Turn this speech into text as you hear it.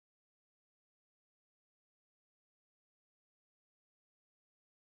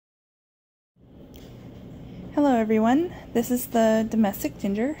Hello everyone, this is the Domestic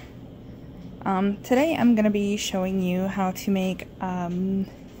Ginger. Today I'm going to be showing you how to make, I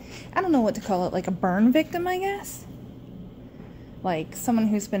don't know what to call it, like a burn victim, I guess? Like someone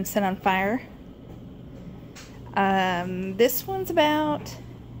who's been set on fire. This one's about,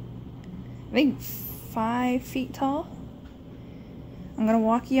 I think, 5 feet tall. I'm going to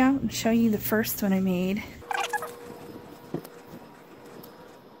walk you out and show you the first one I made.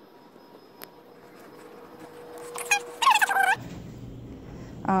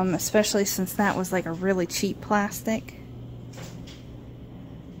 Especially since that was like a really cheap plastic.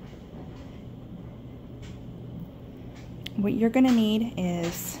 What you're gonna need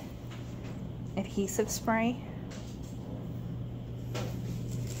is adhesive spray,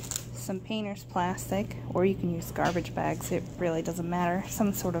 some painter's plastic, or you can use garbage bags, it really doesn't matter,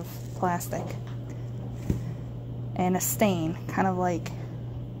 some sort of plastic, and a stain, kind of like,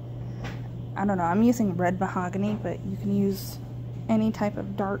 I don't know, I'm using red mahogany, but you can use any type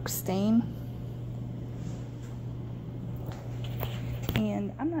of dark stain.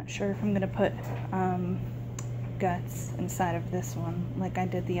 And I'm not sure if I'm gonna put guts inside of this one like I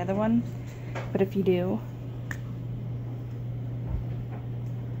did the other one, but if you do,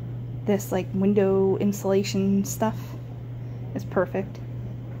 this like window insulation stuff is perfect.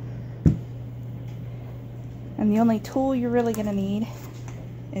 And the only tool you're really gonna need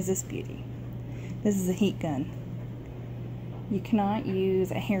is this beauty. This is a heat gun. You cannot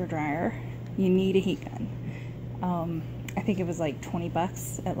use a hairdryer. You need a heat gun. I think it was like 20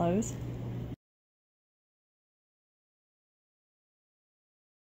 bucks at Lowe's.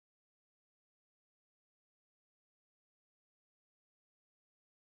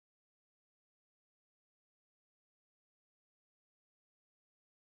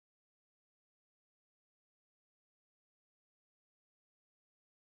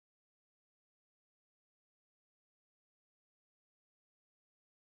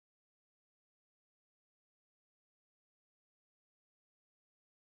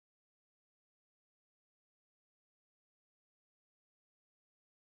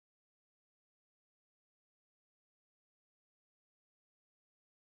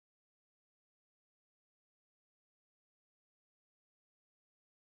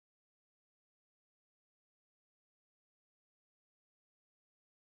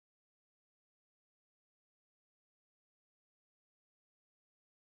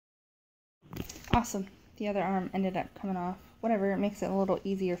 Awesome. The other arm ended up coming off. Whatever, it makes it a little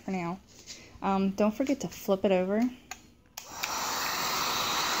easier for now. Don't forget to flip it over.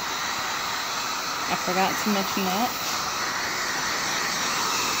 I forgot to mention that.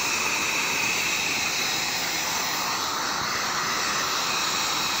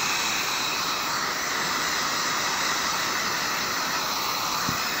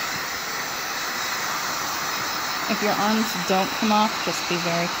 If your arms don't come off, just be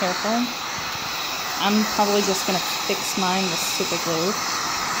very careful. I'm probably just going to fix mine with super glue.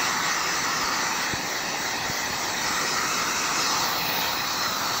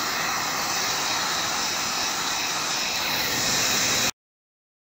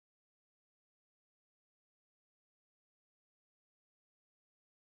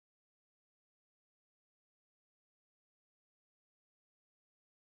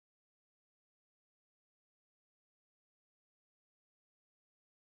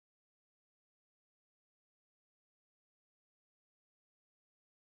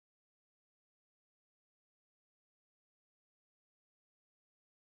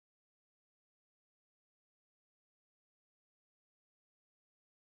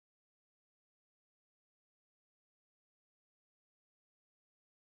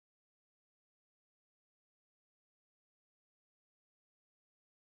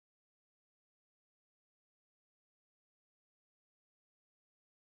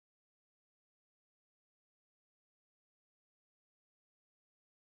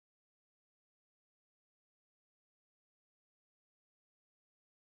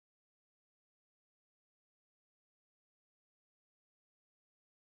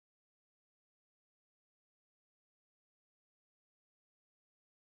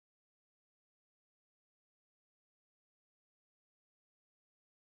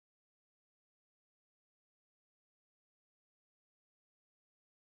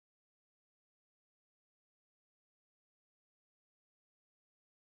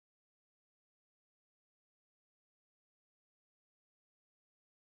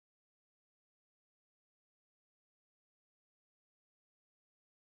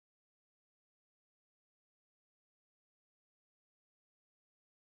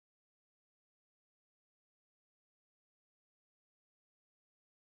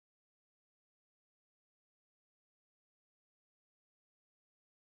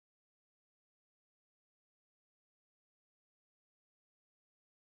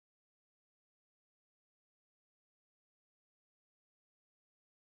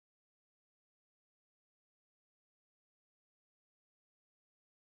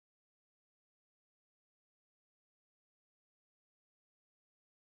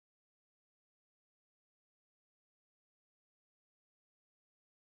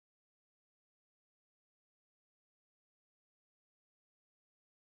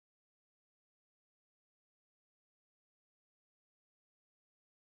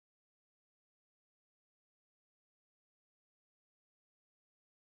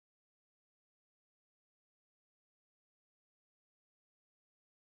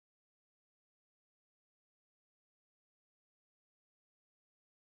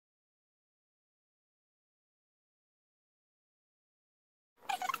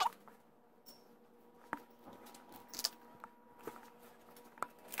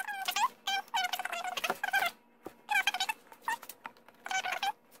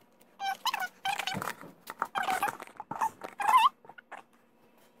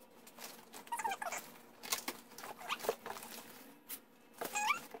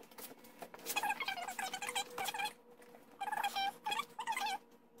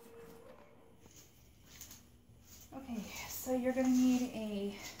 you're going to need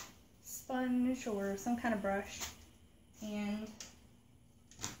a sponge or some kind of brush and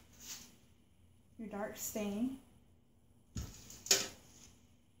your dark stain.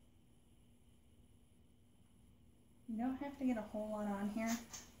 You don't have to get a whole lot on here.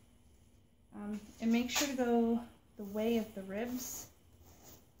 And make sure to go the way of the ribs.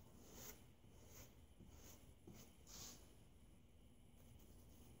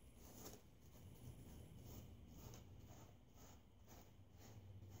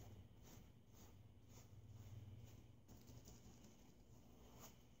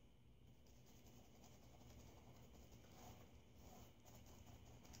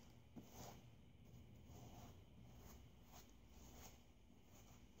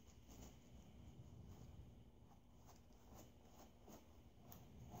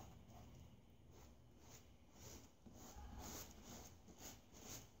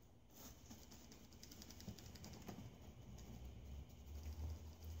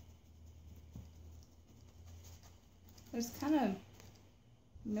 There's kind of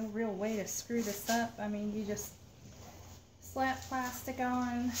no real way to screw this up. I mean, you just slap plastic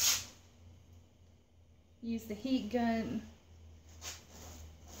on, use the heat gun,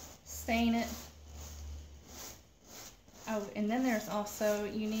 stain it. Oh, and then there's also,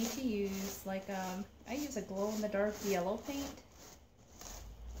 you need to use like, I use a glow-in-the-dark yellow paint.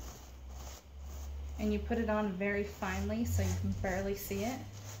 And you put it on very finely so you can barely see it.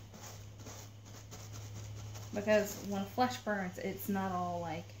 Because when flesh burns, it's not all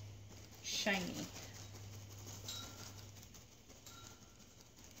like shiny.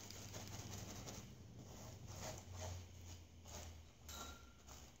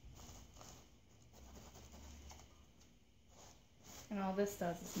 And all this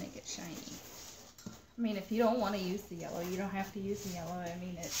does is make it shiny. I mean, if you don't want to use the yellow, you don't have to use the yellow. I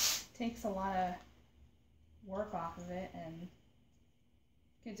mean, it takes a lot of work off of it, and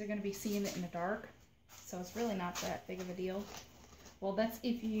kids are going to be seeing it in the dark. So it's really not that big of a deal. Well, that's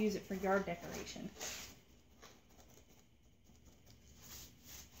if you use it for yard decoration.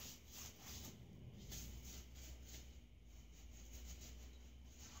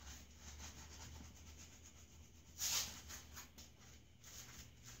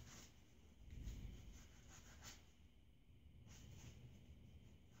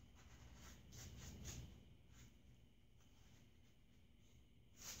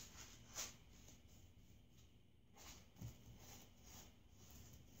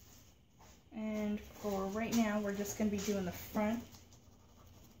 And for right now, we're just going to be doing the front.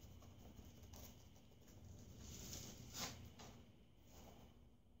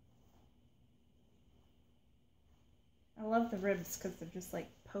 I love the ribs because they're just like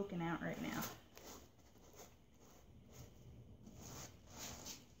poking out right now.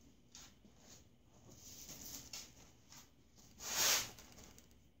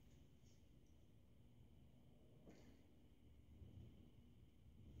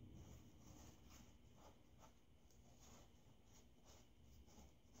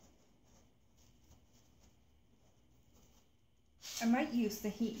 I might use the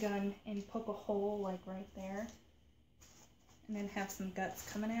heat gun and poke a hole like right there, and then have some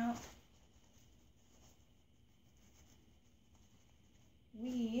guts coming out.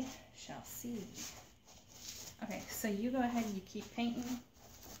 We shall see. Okay, so you go ahead and you keep painting,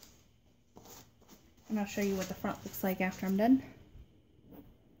 and I'll show you what the front looks like after I'm done.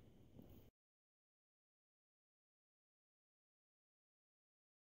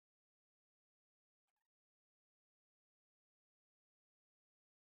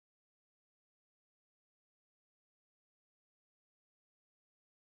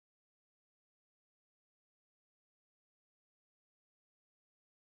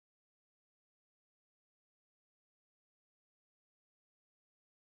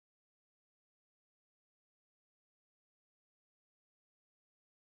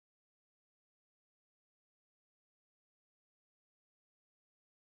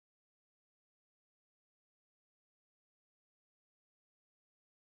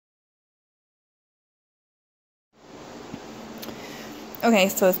 Okay,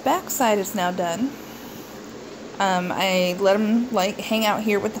 so his backside is now done. I let him like hang out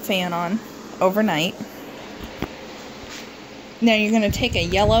here with the fan on overnight. Now you're going to take a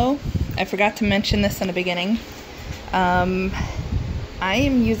yellow. I forgot to mention this in the beginning. I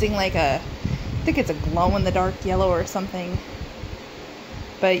am using like I think it's a glow-in-the-dark yellow or something,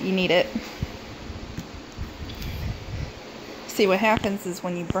 but you need it. See, what happens is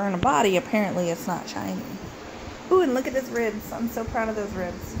when you burn a body, apparently it's not shiny. Ooh, and look at his ribs. I'm so proud of those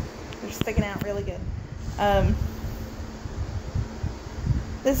ribs. They're sticking out really good.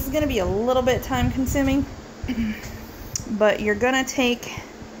 This is going to be a little bit time consuming. But you're gonna take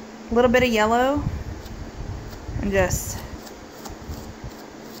a little bit of yellow and just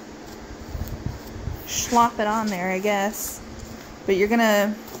slop it on there, I guess. But you're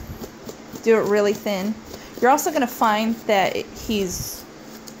gonna do it really thin. You're also gonna find that he's,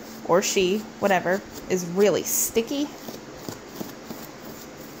 or she, whatever, is really sticky.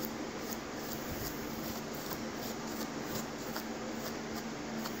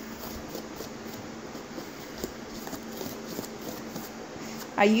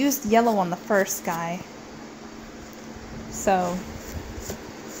 I used yellow on the first guy, so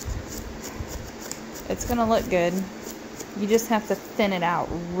it's gonna look good. You just have to thin it out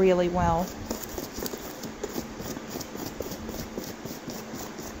really well.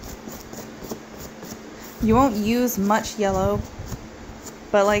 You won't use much yellow,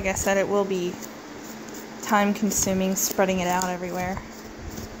 but like I said, it will be time consuming spreading it out everywhere.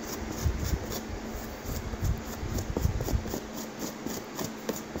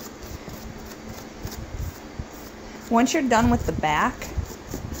 Once you're done with the back,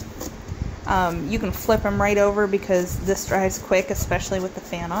 you can flip them right over because this dries quick, especially with the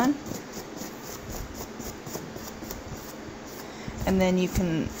fan on. And then you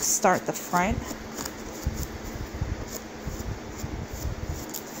can start the front.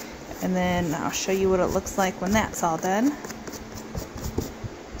 And then I'll show you what it looks like when that's all done.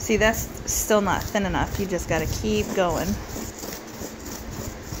 See, that's still not thin enough. You just gotta keep going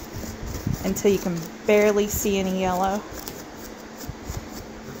until you can barely see any yellow.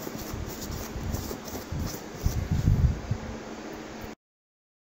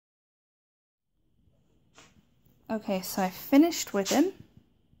 Okay, so I finished with him.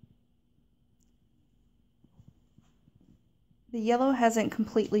 The yellow hasn't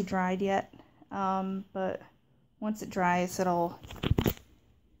completely dried yet, but once it dries, it'll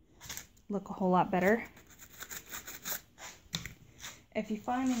look a whole lot better. If you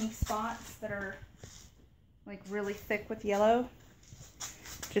find any spots that are like really thick with yellow,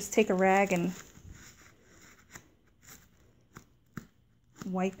 just take a rag and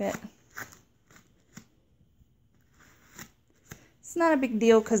wipe it. It's not a big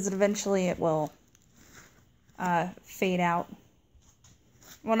deal because eventually it will fade out.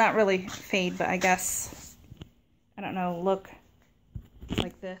 Well, not really fade, but I guess, I don't know, look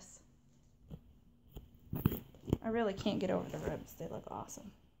like this. I really can't get over the ribs. They look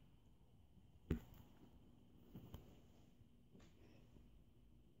awesome.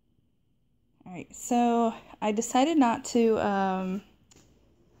 Alright, so I decided not to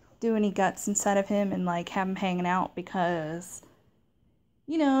do any guts inside of him and like have him hanging out because,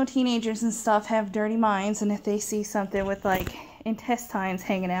 you know, teenagers and stuff have dirty minds, and if they see something with like intestines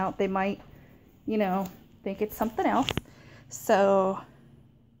hanging out, they might, you know, think it's something else. So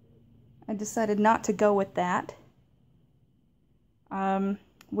I decided not to go with that.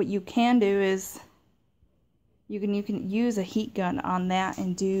 What you can do is you can use a heat gun on that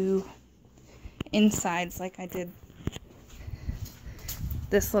and do insides like I did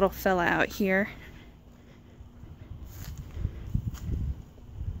this little fella out here.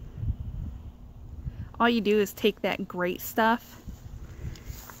 All you do is take that great stuff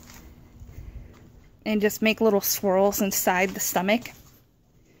and just make little swirls inside the stomach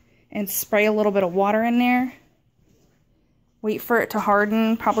and spray a little bit of water in there. Wait for it to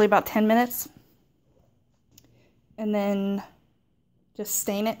harden, probably about 10 minutes. And then just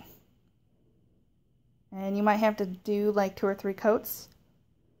stain it. And you might have to do like 2 or 3 coats,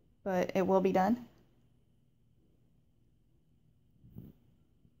 but it will be done.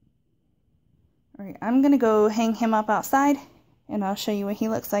 Alright, I'm gonna go hang him up outside and I'll show you what he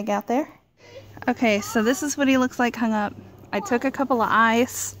looks like out there. Okay, so this is what he looks like hung up. I took a couple of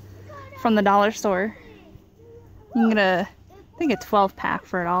eyes from the dollar store. You can get a, I think a 12 pack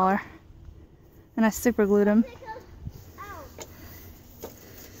for $1. And I super glued them.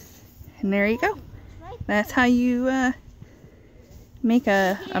 And there you go. That's how you make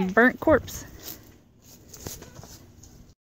a burnt corpse.